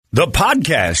The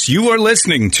podcast you are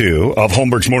listening to of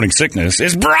Holmberg's Morning Sickness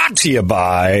is brought to you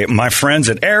by my friends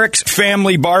at Eric's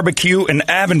Family Barbecue in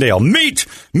Avondale. Meet,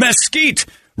 mesquite,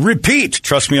 repeat.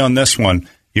 Trust me on this one.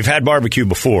 You've had barbecue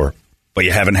before, but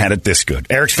you haven't had it this good.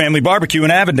 Eric's Family Barbecue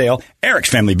in Avondale,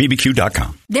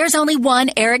 ericsfamilybbq.com. There's only one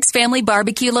Eric's Family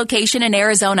Barbecue location in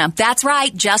Arizona. That's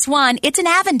right, just one. It's in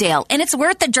Avondale, and it's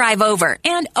worth the drive over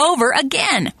and over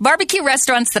again. Barbecue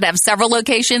restaurants that have several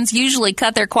locations usually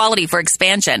cut their quality for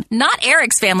expansion. Not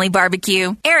Eric's Family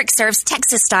Barbecue. Eric serves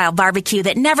Texas-style barbecue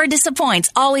that never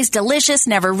disappoints, always delicious,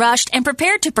 never rushed, and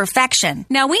prepared to perfection.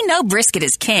 Now, we know brisket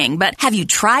is king, but have you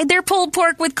tried their pulled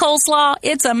pork with coleslaw?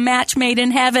 It's a match made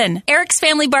in heaven. Eric's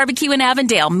Family Barbecue in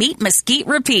Avondale. Meet, mesquite,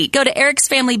 repeat. Go to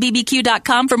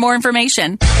ericsfamilybbq.com for more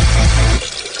information.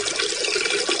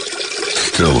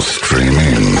 Still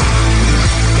streaming.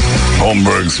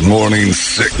 Holmberg's Morning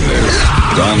Sickness.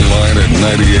 Online at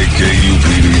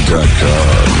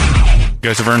 98kupd.com. You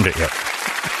guys have earned it yet.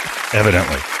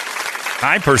 Evidently.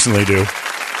 I personally do.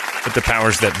 But the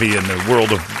powers that be in the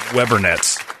world of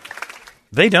Webernets,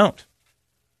 they don't.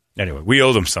 Anyway, we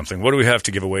owe them something. What do we have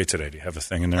to give away today? Do you have a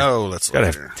thing in there? Oh, let's Gotta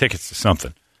look have here. tickets to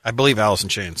something. I believe Alice in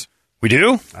Chains. We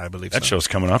do? I believe that so. show's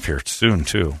coming up here soon,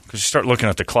 too. Because you start looking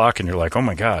at the clock and you're like, oh,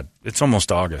 my God, it's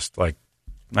almost August. Like,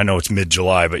 I know it's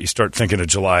mid-July, but you start thinking of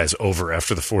July is over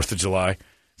after the 4th of July.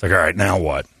 It's like, all right, now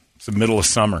what? It's the middle of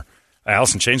summer.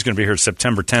 Alice in Chains going to be here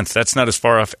September 10th. That's not as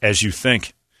far off as you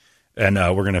think. And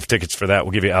we're going to have tickets for that.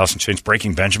 We'll give you Alice in Chains,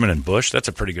 Breaking Benjamin and Bush. That's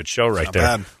a pretty good show right there.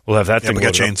 Bad. We'll have that thing. We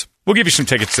got chains. We'll give you some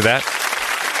tickets to that.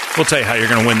 We'll tell you how you're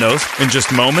going to win those in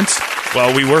just moments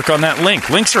while we work on that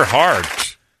link. Links are hard.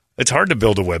 It's hard to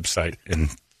build a website. And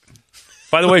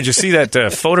by the way, did you see that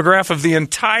photograph of the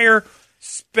entire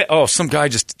some guy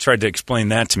just tried to explain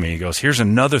that to me. He goes, here's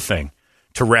another thing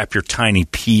to wrap your tiny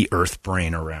pea earth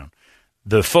brain around.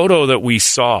 The photo that we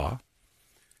saw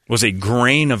was a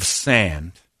grain of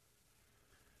sand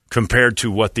compared to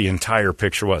what the entire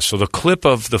picture was. So the clip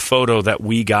of the photo that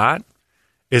we got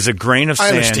is a grain of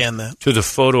sand to the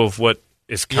photo of what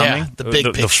is coming, the big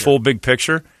picture. The full big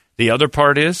picture. The other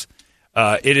part is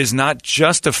it is not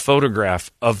just a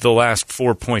photograph of the last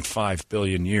 4.5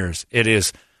 billion years. It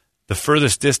is the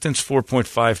furthest distance,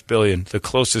 4.5 billion, the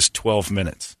closest 12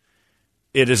 minutes.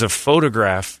 It is a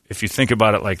photograph, if you think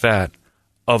about it like that,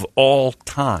 of all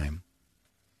time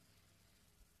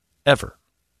ever.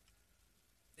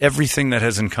 Everything that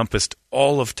has encompassed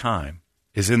all of time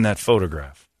is in that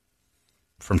photograph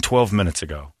from 12 minutes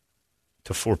ago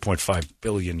to 4.5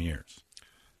 billion years.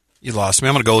 You lost me.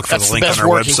 I'm going to go look for the link on our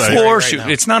website. Of course,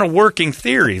 it's not a working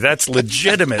theory. That's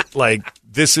legitimate. Like,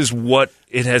 this is what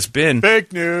it has been.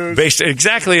 Fake news.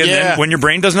 Exactly. And then when your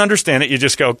brain doesn't understand it, you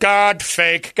just go, God,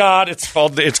 fake, God. It's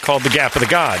called the gap of the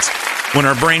gods. When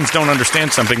our brains don't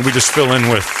understand something, we just fill in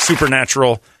with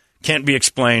supernatural, can't be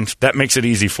explained. That makes it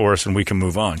easy for us and we can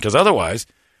move on. Because otherwise,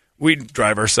 we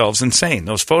drive ourselves insane.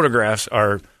 Those photographs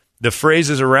the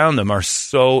phrases around them are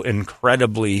so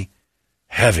incredibly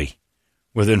heavy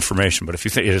with information. But if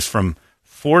you think it is from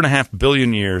 4.5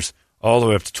 billion years all the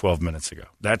way up to 12 minutes ago.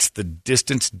 That's the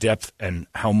distance, depth, and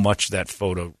how much that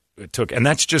photo took. And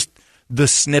that's just the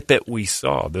snippet we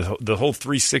saw. The whole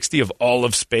 360 of all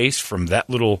of space from that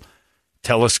little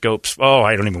telescope. Oh,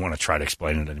 I don't even want to try to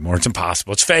explain it anymore. It's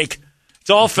impossible. It's fake.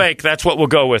 It's all fake. That's what we'll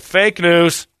go with. Fake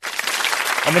news.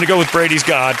 I'm going to go with Brady's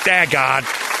God. Dad God.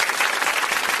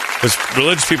 Because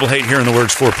religious people hate hearing the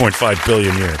words 4.5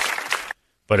 billion years.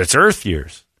 But it's Earth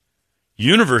years.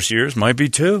 Universe years might be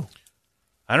too.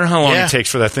 I don't know how long it takes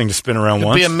for that thing to spin around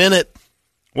once. Could be a minute.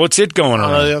 What's it going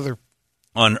on? The other.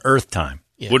 On Earth time.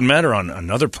 Yeah. Wouldn't matter on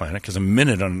another planet because a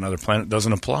minute on another planet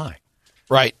doesn't apply.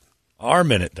 Right. Our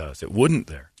minute does. It wouldn't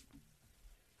there.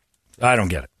 I don't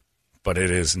get it. But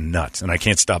it is nuts. And I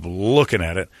can't stop looking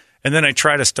at it. And then I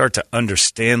try to start to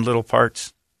understand little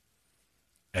parts.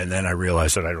 And then I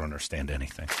realize that I don't understand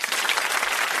anything.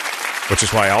 Which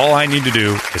is why all I need to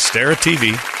do is stare at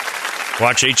TV,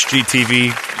 watch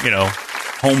HGTV,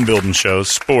 home building shows,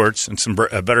 sports, and some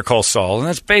Better Call Saul. And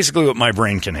that's basically what my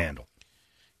brain can handle.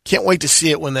 Can't wait to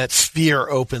see it when that sphere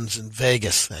opens in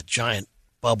Vegas, that giant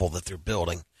bubble that they're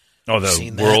building. Oh,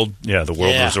 the world, the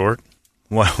world resort.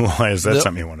 Why is that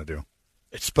something you want to do?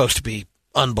 It's supposed to be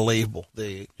unbelievable.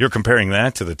 You're comparing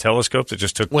that to the telescope that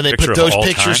just took when they put those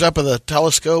pictures up of the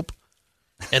telescope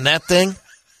and that thing.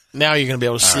 Now you're going to be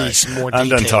able to see some more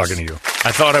details. I'm done talking to you.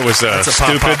 I thought I was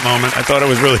stupid. Pop moment. I thought I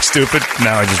was really stupid.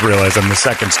 Now I just realized I'm the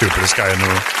second stupidest guy in the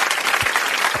room.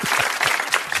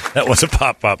 That was a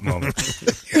pop moment.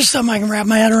 Here's something I can wrap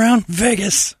my head around.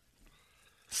 Vegas.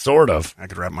 Sort of. I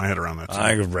could wrap my head around that, too.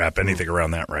 I could wrap anything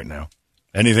around that right now.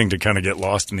 Anything to kind of get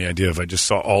lost in the idea of I just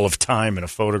saw all of time in a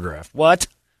photograph. What?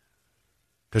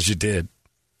 Because you did.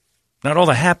 Not all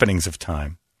the happenings of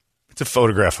time. It's a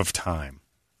photograph of time.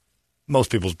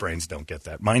 Most people's brains don't get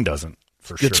that. Mine doesn't,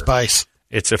 for sure. Good spice.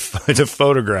 It's a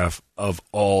photograph of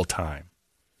all time.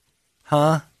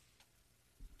 Huh?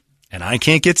 And I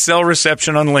can't get cell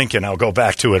reception on Lincoln. I'll go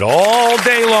back to it all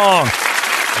day long.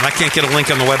 And I can't get a link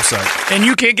on the website. And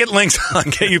you can't get links on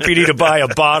KUPD to buy a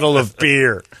bottle of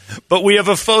beer. But we have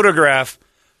a photograph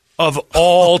of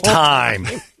all time.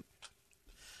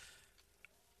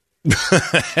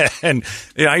 And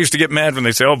I used to get mad when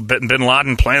they say, Bin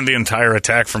Laden planned the entire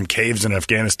attack from caves in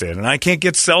Afghanistan. And I can't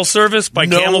get cell service by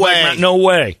Camelback? No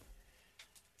way.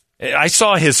 I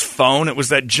saw his phone. It was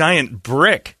that giant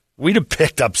brick. We'd have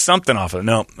picked up something off of it.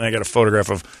 No, I got a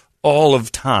photograph of all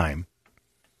of time.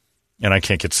 And I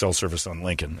can't get cell service on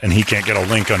Lincoln. And he can't get a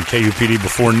link on KUPD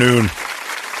before noon.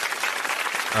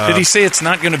 Did he say it's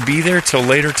not going to be there till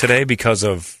later today because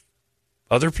of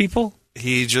other people?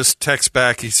 He just texts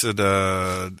back. He said,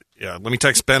 let me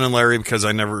text Ben and Larry because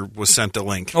I never was sent a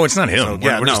link. Oh, it's not him. So,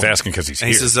 we're just asking because he's here.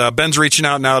 He says, Ben's reaching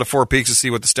out now to Four Peaks to see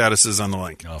what the status is on the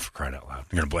link. Oh, for crying out loud.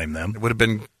 You're going to blame them? It would have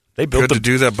been good to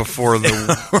do that before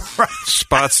the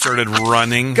spots started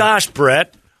running. Gosh,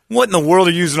 Brett. What in the world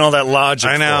are you using all that logic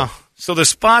I know. for? So the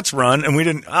spots run, and we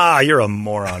didn't... you're a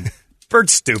moron.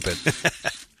 Bert's stupid.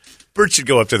 Bert should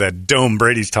go up to that dome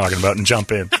Brady's talking about and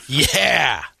jump in.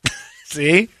 Yeah.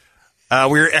 See?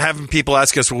 We're having people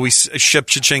ask us, will we ship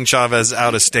Cha-Ching Chavez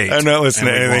out of state? I don't listen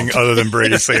to anything other than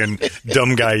Brady saying,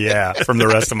 dumb guy, yeah, from the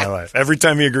rest of my life. Every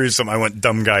time he agrees with something, I went,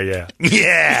 dumb guy, yeah.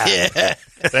 Yeah.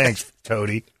 Thanks,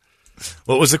 Cody.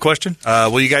 What was the question?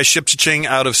 Will you guys ship Cha-Ching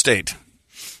out of state?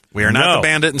 We are not the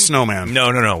Bandit and Snowman.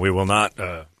 No. We will not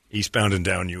eastbound and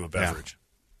down you a beverage.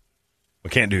 We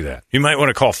can't do that. You might want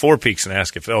to call Four Peaks and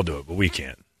ask if they'll do it, but we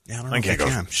can't. Yeah, I don't know if they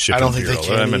can. I don't think they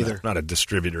can either. I'm not a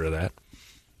distributor of that.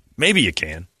 Maybe you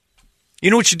can.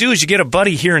 You know what you do is you get a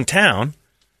buddy here in town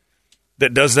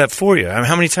that does that for you. I mean,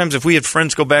 how many times have we had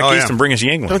friends go back east and bring us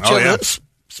Yingling? Don't you have a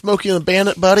Smokey and the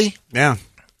Bandit buddy? Yeah.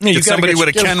 You get somebody with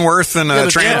a Kenworth and a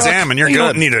Trans Am, and you're good. You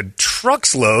don't need a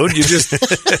truck's load. You just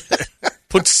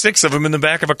put 6 of them in the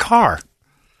back of a car.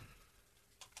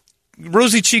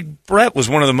 Rosy Cheek Brett was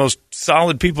one of the most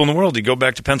solid people in the world. He'd go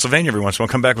back to Pennsylvania every once in a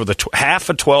while, come back with half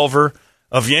a 12er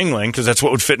of Yingling, because that's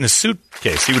what would fit in his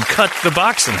suitcase. He would cut the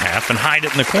box in half and hide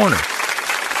it in the corner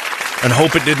and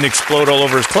hope it didn't explode all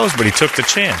over his clothes, but he took the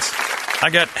chance. I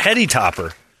got Heady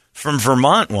Topper from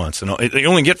Vermont once, and you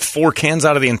only get 4 cans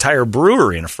out of the entire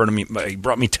brewery in front of me. He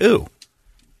brought me 2.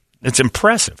 It's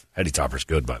impressive. Heady Topper's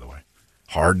good, by the way.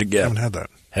 Hard to get. I haven't had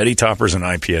that. Heady Topper's an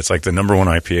IPA. It's like the number 1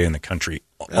 IPA in the country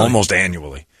almost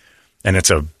annually. And it's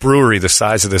a brewery the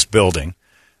size of this building.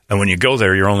 And when you go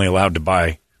there, you're only allowed to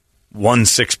buy 1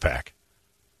 6-pack.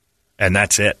 And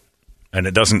that's it. And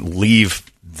it doesn't leave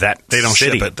that They don't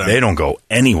city. ship it then. They don't go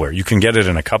anywhere. You can get it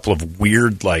in a couple of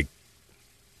weird,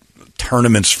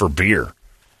 tournaments for beer.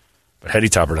 But Heady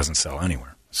Topper doesn't sell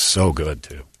anywhere. So good,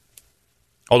 too.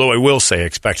 Although I will say I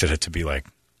expected it to be like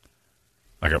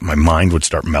my mind would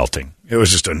start melting. It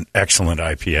was just an excellent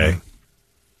IPA.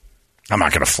 I'm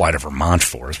not going to fly to Vermont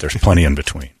for it. There's plenty in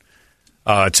between.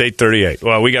 It's 8:38.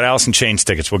 Well, we got Alice in Chains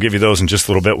tickets. We'll give you those in just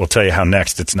a little bit. We'll tell you how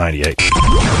next. It's 98.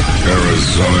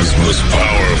 Arizona's most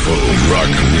powerful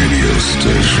rock radio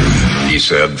station. He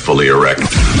said, fully erect. 98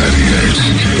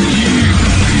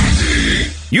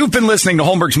 KUPD. You've been listening to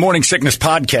Holmberg's Morning Sickness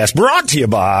Podcast, brought to you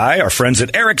by our friends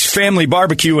at Eric's Family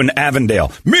Barbecue in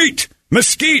Avondale. Meet,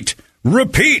 mesquite,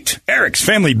 repeat.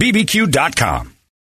 Eric'sFamilyBBQ.com.